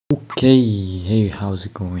Okay, hey, how's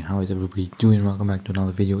it going? How is everybody doing? Welcome back to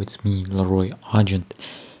another video. It's me, Leroy Argent.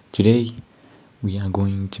 Today, we are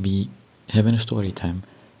going to be having a story time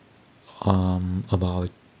about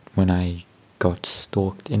when I got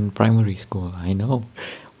stalked in primary school. I know,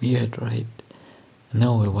 weird, right?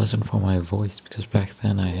 No, it wasn't for my voice, because back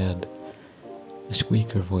then I had a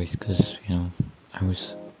squeaker voice, because, I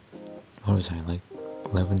was, what was I, like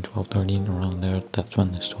 11, 12, 13, around there. That's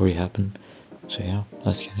when the story happened. So yeah,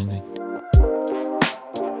 let's get into it.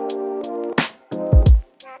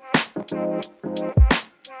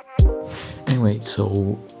 Anyway,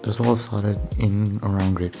 so this all started in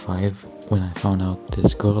around grade 5 when I found out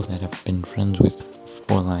this girl that I've been friends with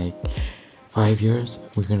for like 5 years.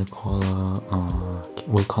 We're gonna call her,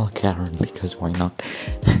 we'll call her Karen because why not?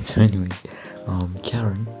 So anyway,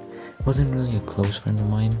 Karen wasn't really a close friend of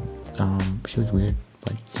mine. She was weird,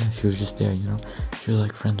 but yeah, she was just there, She was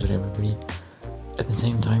like friends with everybody. At the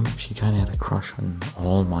same time, she kind of had a crush on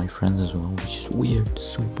all my friends as well, which is weird,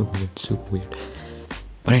 super weird, super weird.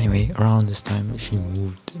 But anyway, around this time, she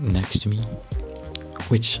moved next to me,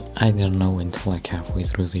 which I didn't know until like halfway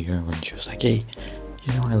through the year when she was like, hey,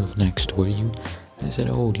 I live next door to you. I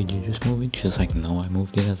said, oh, did you just move in? She's like, no, I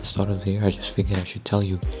moved in at the start of the year. I just figured I should tell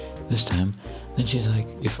you this time. Then she's like,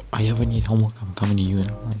 if I ever need homework, I'm coming to you.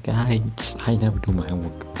 And I'm like, I never do my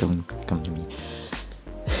homework. Don't come to me.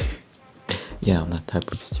 Yeah, I'm that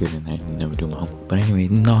type of student. I never do my homework. But anyway,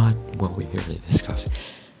 not what we're here to discuss.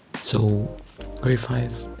 So, grade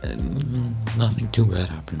 5, nothing too bad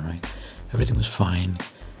happened, right? Everything was fine.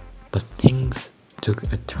 But things took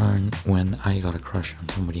a turn when I got a crush on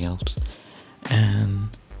somebody else.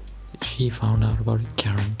 And she found out about it.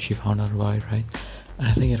 Karen, she found out about it, right? And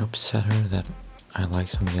I think it upset her that I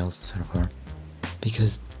liked somebody else instead of her.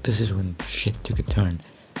 Because this is when shit took a turn.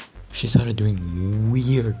 She started doing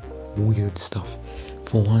weird stuff.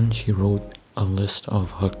 For one, she wrote a list of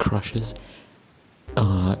her crushes.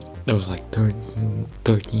 There was like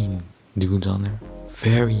 13 dudes on there.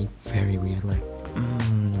 Very weird, like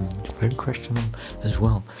very questionable as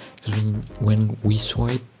well. Because when we saw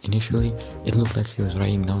it initially, it looked like she was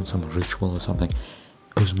writing down some ritual or something.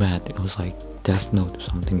 It was mad. It was like Death Note or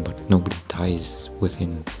something, but nobody dies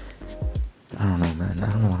within. I don't know, man. I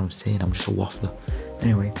don't know what I'm saying. I'm just a waffler.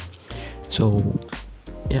 Anyway, so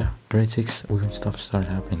yeah, grade 6, weird stuff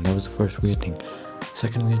started happening. That was the first weird thing.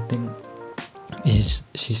 Second weird thing is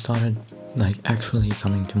she started like actually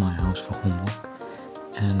coming to my house for homework,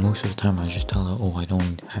 and most of the time I just tell her, oh, I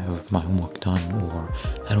don't have my homework done, or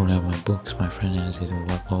I don't have my books, my friend has it, or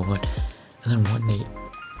what. And then one day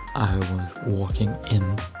I was walking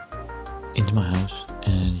into my house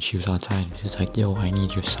and she was outside and she's like, yo, I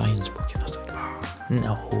need your science book. And I was like,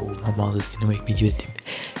 no, my mother's gonna make me give it to me,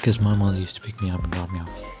 because my mother used to pick me up and drop me off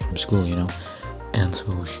from school, and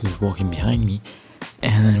so she was walking behind me.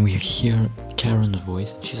 And then we hear Karen's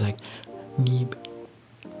voice, and she's like, Neeb,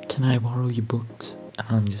 can I borrow your books? And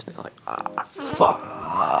I'm just like,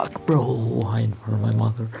 fuck, bro, hide in front of my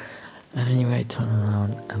mother. And anyway, I turn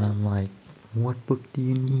around, and I'm like, what book do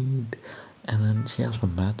you need? And then she asked for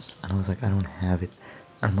maths, and I was like, I don't have it.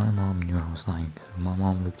 And my mom knew I was lying, so my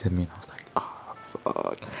mom looked at me, and I was like,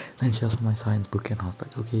 fuck. Then she asked for my science book, and I was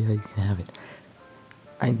like, okay, yeah, you can have it.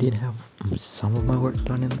 I did have some of my work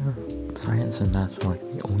done in there. Science and math were like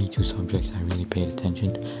the only two subjects I really paid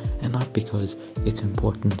attention, and not because it's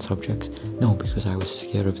important subjects, no, because I was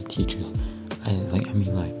scared of the teachers.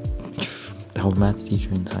 Our math teacher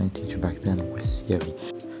and science teacher back then was scary.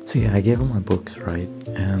 So yeah, I gave her my books, right,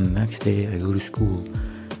 and next day I go to school,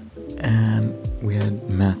 and we had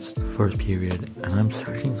maths the first period, and I'm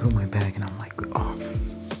searching through my bag, and I'm like, oh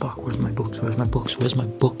fuck, where's my books,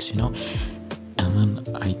 And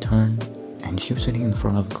then I turned, and she was sitting in the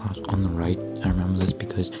front of the class on the right. I remember this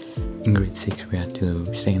because in grade 6 we had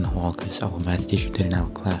to stay in the hall because our math teacher didn't have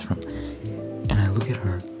a classroom. And I look at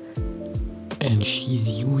her, and she's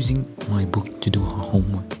using my book to do her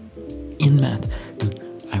homework in math. Dude,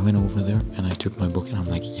 I went over there and I took my book and I'm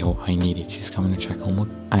like, yo, I need it. She's coming to check homework,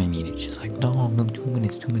 I need it. She's like, no, 2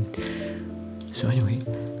 minutes. So anyway,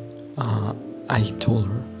 I told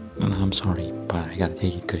her, and I'm sorry, but I gotta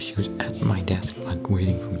take it because she was at my desk, like,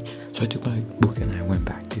 waiting for me. So I took my book and I went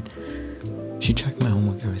back, dude. She checked my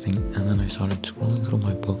homework, everything, and then I started scrolling through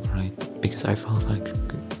my book, right? Because I felt like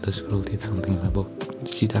this girl did something in my book.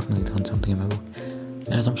 She definitely done something in my book.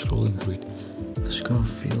 And as I'm scrolling through it, this girl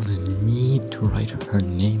feels the need to write her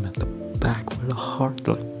name at the back with a heart,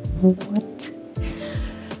 like, what?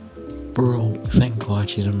 Bro, thank God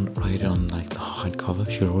she didn't write it on like the hardcover.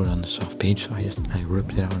 She wrote it on the soft page, so I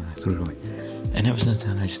ripped it out and I threw it away. And ever since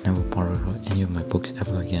then, I just never borrowed any of my books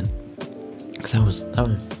ever again. because that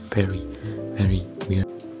was very, very weird.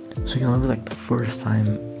 So yeah, it was like the first time,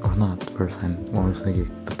 or not the first time, obviously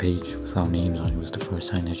the page without names on it was the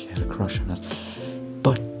first time that she had a crush on us,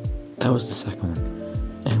 but that was the second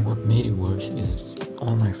one. And what made it worse is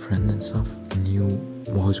all my friends and stuff knew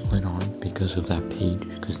what was going on because of that page,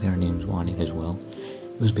 because their names were on it as well.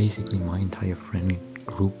 It was basically my entire friend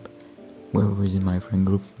group. Whoever was in my friend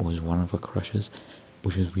group was one of her crushes,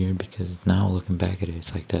 which is weird because now looking back at it,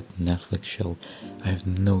 it's like that Netflix show. I have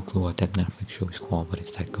no clue what that Netflix show is called, but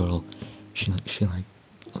it's that girl. She like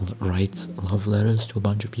writes love letters to a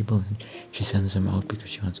bunch of people and she sends them out because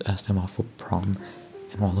she wants to ask them out for prom,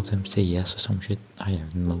 and all of them say yes or some shit. I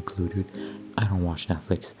have no clue, dude. I don't watch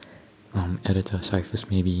Netflix. Editor Cyphus,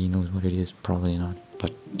 maybe he knows what it is, probably not.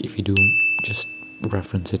 But if you do, just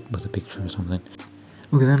reference it with a picture or something.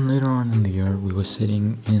 Okay, then later on in the year, we were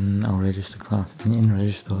sitting in our register class, and in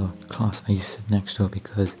register class, I used to sit next to her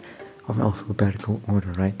because of alphabetical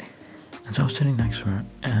order, right? And so I was sitting next to her,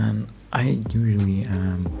 and I usually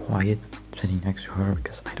am quiet sitting next to her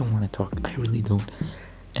because I don't want to talk. I really don't.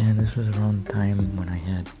 And this was around the time when I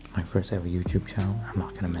had my first ever YouTube channel. I'm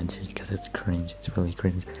not gonna mention it because it's cringe. It's really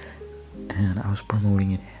cringe. And I was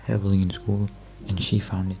promoting it heavily in school, and she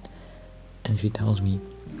found it, and she tells me,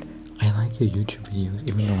 I like your YouTube videos,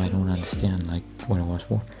 even though I don't understand like what it was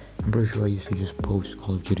for. I'm pretty sure I used to just post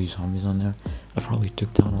Call of Duty Zombies on there. I probably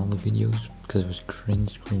took down all the videos because it was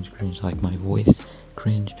cringe, like my voice,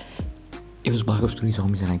 cringe. It was Black Ops 3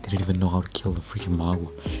 Zombies and I didn't even know how to kill the freaking Magua.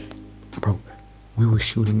 Bro, we were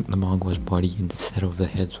shooting the Magua's body instead of the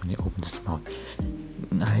heads when it opens its mouth.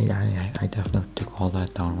 I definitely took all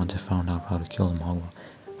that down once I found out how to kill the Magua.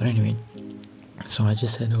 But anyway, so I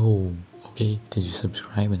just said, oh, okay, did you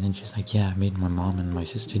subscribe? And then she's like, yeah, I made my mom and my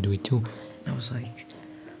sister do it too. And I was like,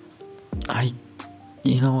 I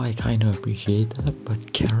kind of appreciate that,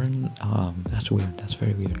 but Karen, that's weird. That's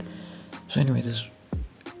very weird. So anyway, this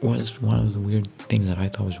was one of the weird things that I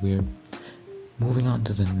thought was weird. Moving on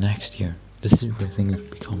to the next year, this is where things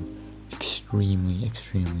become extremely,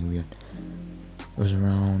 extremely weird. It was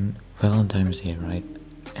around Valentine's Day, right?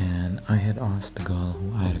 And I had asked the girl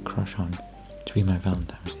who I had a crush on to be my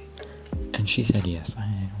Valentine's Day. And she said yes.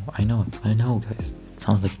 I know, guys. It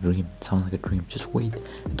sounds like a dream. Just wait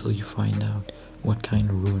until you find out what kind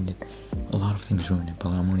of ruined it. A lot of things ruined it, but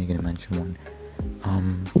I'm only gonna mention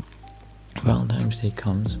one. Valentine's Day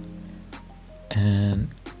comes, and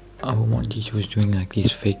our one teacher was doing like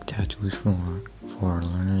these fake tattoos for our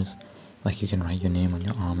learners. Like you can write your name on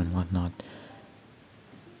your arm and whatnot.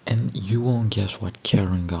 And you won't guess what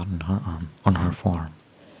Karen got on her arm, on her forearm.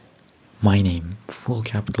 My name, full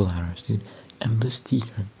capital letters, dude. And this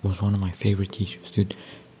teacher was one of my favorite teachers, dude.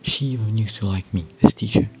 She even used to like me. This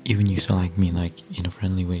teacher even used to like me, like in a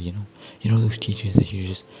friendly way, you know. You know those teachers that you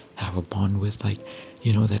just have a bond with, like,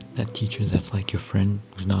 you know, that teacher that's like your friend,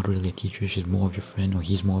 who's not really a teacher, she's more of your friend, or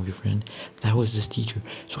he's more of your friend. That was this teacher.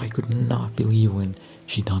 So I could not believe when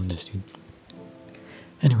she done this, dude.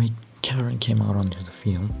 Anyway, Karen came out onto the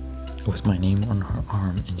field with my name on her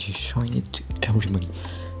arm, and she's showing it to everybody.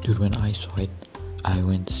 Dude, when I saw it, I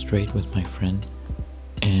went straight with my friend,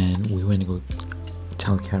 and we went to go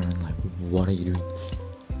tell Karen, like, what are you doing?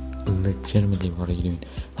 Legitimately, what are you doing?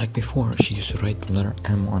 Like before, she used to write the letter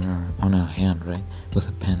M on her hand, right? With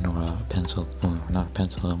a pen or a pencil. No, not a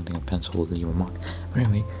pencil. I don't think a pencil would leave a mark. But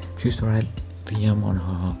anyway, she used to write the M on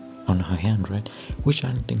her hand, right? Which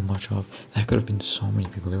I didn't think much of. That could have been so many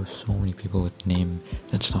people. There were so many people with name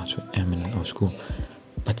that starts with M in our school.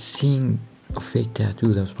 But seeing a fake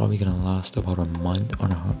tattoo that was probably gonna last about a month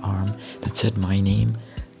on her arm that said my name,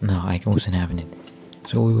 no, I wasn't having it.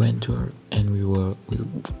 So we went to her, and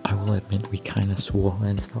I will admit, we kind of swore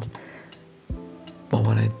and stuff. But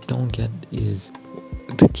what I don't get is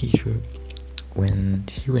the teacher, when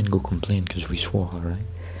she went to go complain because we swore her, right?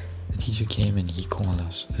 The teacher came and he called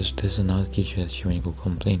us. There's another teacher that she went to go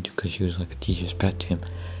complain to because she was like a teacher's pet to him.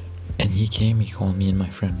 And he came, he called me and my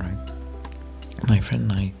friend, right? My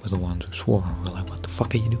friend and I were the ones who swore. We're like, what the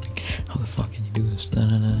fuck are you doing? How the fuck can you do this?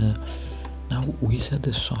 No. Now, we said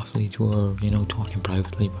this softly to her, you know, talking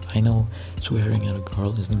privately, but I know swearing at a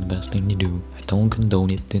girl isn't the best thing to do. I don't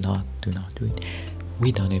condone it. Do not do it.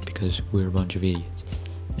 We done it because we're a bunch of idiots.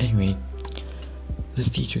 Anyway, this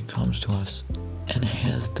teacher comes to us and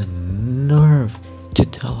has the nerve to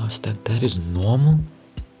tell us that that is normal.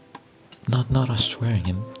 Not us swearing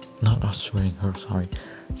him, not us swearing her, sorry.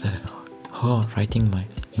 That her writing my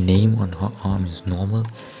name on her arm is normal.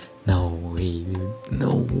 No way,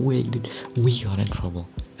 dude. We got in trouble.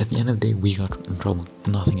 At the end of the day, we got in trouble.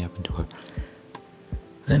 Nothing happened to her.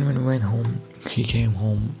 Then when we went home, she came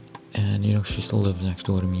home and you know, she still lives next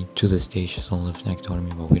door to me. To this day, she still lives next door to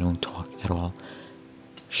me, but we don't talk at all.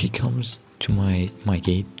 She comes to my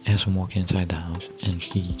gate as I'm walking inside the house, and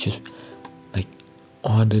she just like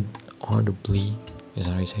audibly, is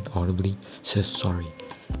that how you say it? Audibly says sorry.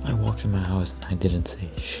 I walk in my house and I didn't say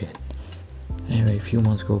shit. Anyway, a few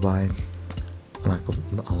months go by, like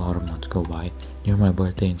a lot of months go by. Near my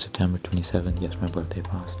birthday in September 27th, yes, my birthday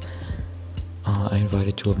passed. I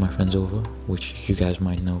invited 2 of my friends over, which you guys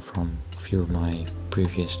might know from a few of my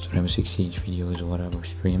previous Rainbow Six Siege videos or whatever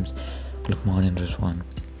streams. Lukman and Rizwan.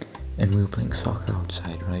 And we were playing soccer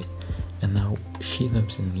outside, right? And now she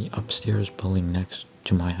lives in the upstairs building next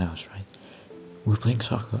to my house, right? We're playing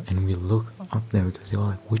soccer and we look up there because they were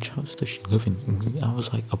like, which house does she live in? And I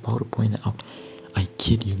was like about to point it out. I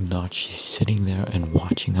kid you not, she's sitting there and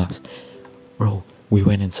watching us. Bro, we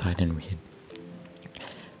went inside and we hid.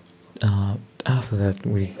 After that,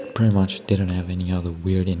 we pretty much didn't have any other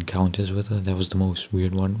weird encounters with her. That was the most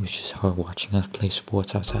weird one, which is her watching us play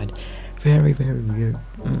sports outside. Very, very weird.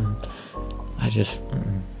 I just,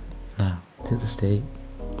 nah, to this day,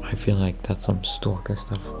 I feel like that's some stalker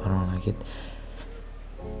stuff. I don't like it.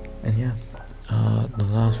 And yeah, the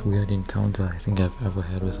last weird encounter I think I've ever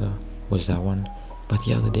had with her was that one. But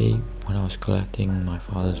the other day, when I was collecting my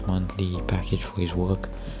father's monthly package for his work,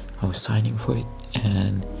 I was signing for it,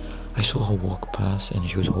 and I saw her walk past, and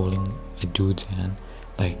she was holding a dude's hand,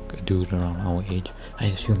 like a dude around our age. I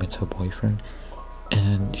assume it's her boyfriend.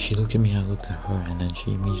 And she looked at me, I looked at her, and then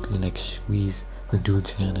she immediately like squeezed the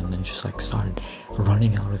dude's hand and then just like started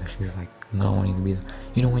running out of there. She was like not wanting to be there.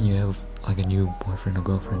 You know when you have like a new boyfriend or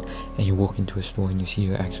girlfriend and you walk into a store and you see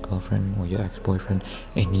your ex-girlfriend or your ex-boyfriend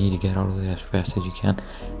and you need to get out of there as fast as you can?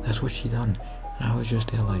 That's what she done. And I was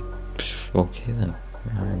just there like, okay then,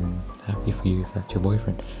 I'm happy for you if that's your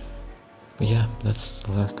boyfriend. But yeah, that's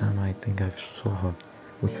the last time I think I saw her,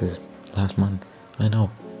 which was last month. I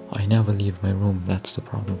know, I never leave my room, that's the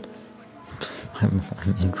problem. I'm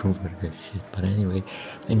introverted as shit. But anyway,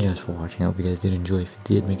 thank you guys for watching. I hope you guys did enjoy. If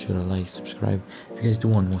you did, make sure to like, subscribe. If you guys do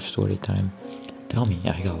want more story time, tell me.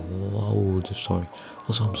 I got loads of story.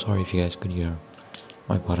 Also, I'm sorry if you guys could hear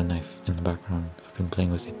my butter knife in the background. I've been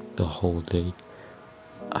playing with it the whole day.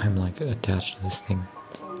 I'm like attached to this thing.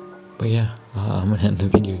 But yeah, I'm gonna end the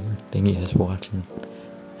video here. Thank you guys for watching.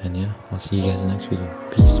 And yeah, I'll see you guys in the next video.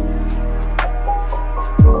 Peace.